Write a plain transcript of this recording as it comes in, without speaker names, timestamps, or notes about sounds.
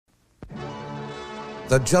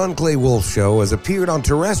The John Clay Wolfe Show has appeared on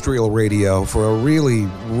terrestrial radio for a really,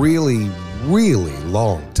 really, really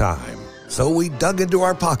long time. So we dug into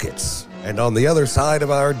our pockets, and on the other side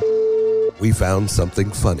of our we found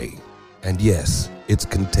something funny. And yes, it's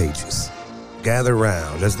contagious. Gather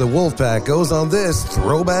round as the Wolfpack goes on this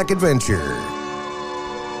throwback adventure.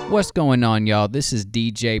 What's going on, y'all? This is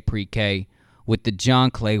DJ Pre-K with the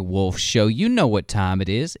John Clay Wolfe Show. You know what time it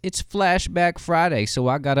is. It's Flashback Friday, so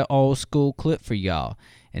I got an old school clip for y'all.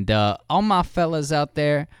 And all my fellas out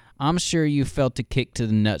there, I'm sure you felt a kick to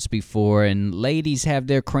the nuts before, and ladies have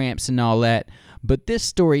their cramps and all that, but this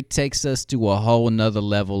story takes us to a whole nother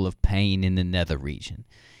level of pain in the nether region.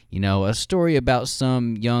 You know, a story about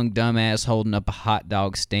some young dumbass holding up a hot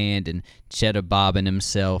dog stand and cheddar bobbing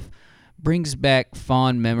himself brings back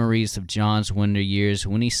fond memories of John's winter years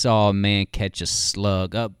when he saw a man catch a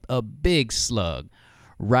slug, a big slug,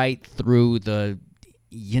 right through the,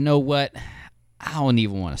 you know what? I don't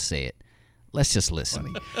even want to say it. Let's just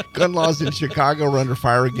listen. Gun laws in Chicago are under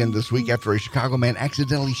fire again this week after a Chicago man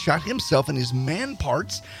accidentally shot himself in his man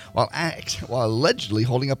parts while allegedly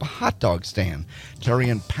holding up a hot dog stand.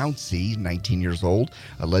 Terrian Pouncey, 19 years old,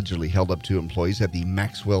 allegedly held up two employees at the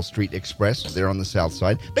Maxwell Street Express there on the south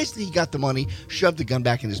side. Basically, he got the money, shoved the gun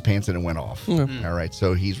back in his pants, and it went off. Mm-hmm. All right,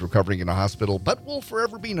 so he's recovering in a hospital, but will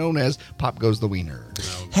forever be known as Pop Goes the Wiener.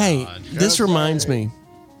 Oh, hey, this reminds me.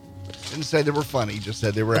 Didn't say they were funny, just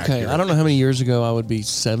said they were accurate. Okay, I don't know how many years ago I would be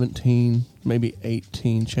 17, maybe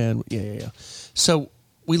 18, Chad. Yeah. So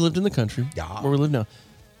we lived in the country, where we live now.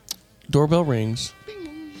 Doorbell rings,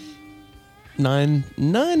 9,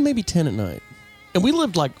 maybe 10 at night. And we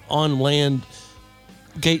lived like on land,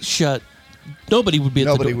 gates shut. Nobody would be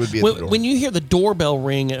at the door. When you hear the doorbell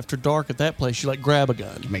ring after dark at that place, you like grab a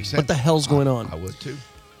gun. Makes sense. What the hell's going on? I would too.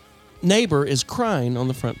 Neighbor is crying on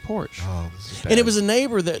the front porch. Oh, this is bad. And it was a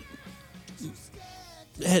neighbor that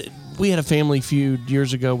we had a family feud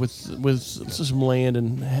years ago with some land,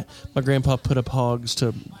 and my grandpa put up hogs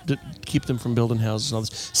to keep them from building houses and all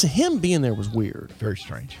this. So him being there was weird. Very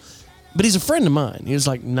strange. But he's a friend of mine. He was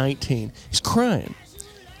like 19. He's crying.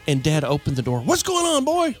 And Dad opened the door. What's going on,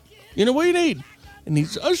 boy? You know, what do you need? And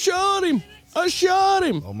he's, I shot him.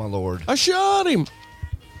 Oh, my Lord. I shot him.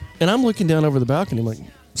 And I'm looking down over the balcony. I'm like,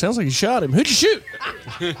 sounds like you shot him. Who'd you shoot?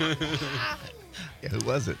 Yeah, who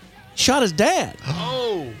was it? Shot his dad.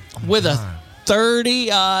 Oh. With a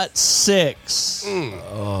 30-06.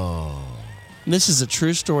 Oh. And this is a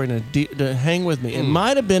true story. To hang with me. It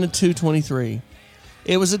might have been a .223.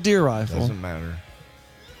 It was a deer rifle. Doesn't matter.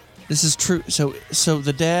 This is true. So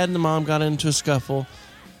the dad and the mom got into a scuffle.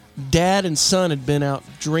 Dad and son had been out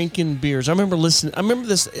drinking beers. I remember this. How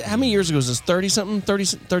many years ago was this? 30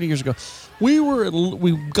 years ago. We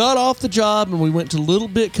got off the job and we went to Little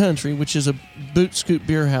Bit Country, which is a boot scoot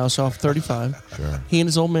beer house off 35. Sure. He and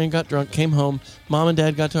his old man got drunk, came home. Mom and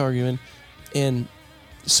Dad got to arguing, and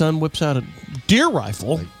son whips out a deer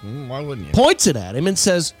rifle. Why wouldn't you? Points it at him and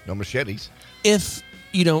says, "No machetes. If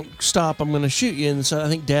you don't stop, I'm going to shoot you." And so I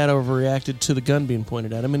think Dad overreacted to the gun being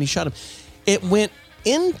pointed at him, and he shot him. It went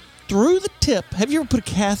in through the tip. Have you ever put a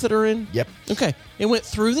catheter in? Yep. Okay. It went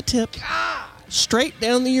through the tip, straight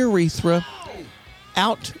down the urethra,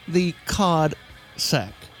 out the cod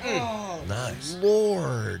sack. Oh, nice.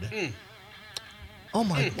 Lord. Oh,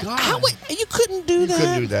 my God. You couldn't do that? You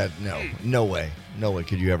couldn't do that. No way. No way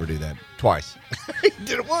could you ever do that. Twice. He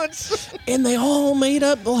did it once. And they all made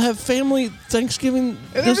up. They'll have family Thanksgiving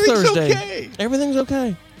and this Thursday. Okay. Everything's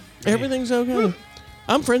okay. Everything's okay.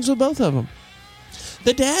 I'm friends with both of them.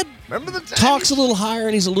 The dad talks a little higher,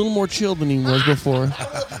 and he's a little more chilled than he was before.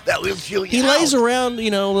 That will chill you He out. lays around,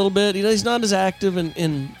 a little bit. He's not as active, and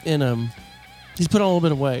he's put on a little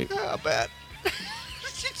bit of weight. I bet.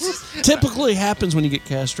 Typically happens when you get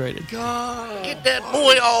castrated. God. Get that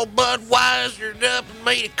boy all Budweisered up and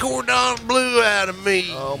made a cordon bleu out of me.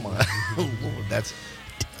 Oh, my Lord. That's...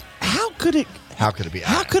 How could it be?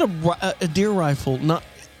 How could a deer rifle not...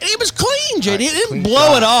 It was clean, JD. It didn't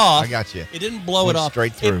blow it off. I got you. It didn't blow it off.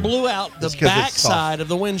 Straight through. It blew out the backside of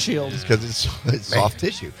the windshield. It's because it's soft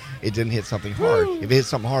tissue. It didn't hit something hard. If it hit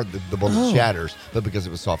something hard, the bullet shatters. But because it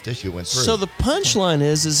was soft tissue, it went through. So the punchline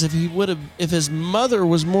is if his mother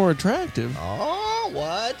was more attractive. Oh,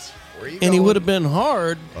 what? Where are you and going? he would have been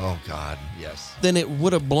hard. Oh God, yes. Then it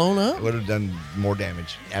would have blown up. It would have done more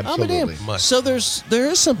damage. Absolutely. Oh, so there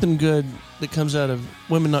is something good that comes out of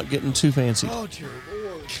women not getting too fancy. Oh dear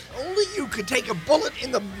Lord! Only you could take a bullet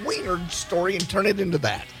in the wiener story and turn it into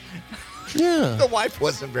that. Yeah. The wife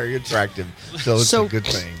wasn't very attractive, so it's a good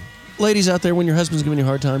thing. Ladies out there, when your husband's giving you a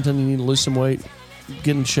hard time, telling you need to lose some weight,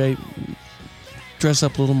 get in shape, dress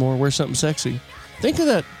up a little more, wear something sexy, think of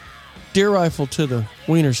that deer rifle to the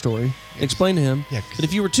wiener story. Explain to him Yeah, 'cause- that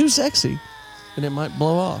if you were too sexy, then it might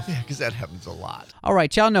blow off. Yeah, because that happens a lot. All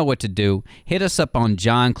right, y'all know what to do. Hit us up on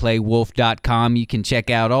johnclaywolf.com. You can check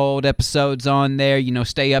out old episodes on there. You know,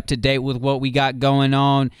 stay up to date with what we got going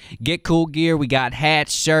on. Get cool gear. We got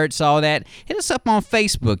hats, shirts, all that. Hit us up on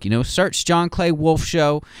Facebook. You know, search John Clay Wolf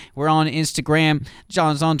Show. We're on Instagram.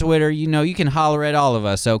 John's on Twitter. You know, you can holler at all of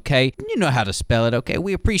us, okay? You know how to spell it, okay?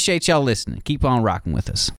 We appreciate y'all listening. Keep on rocking with us.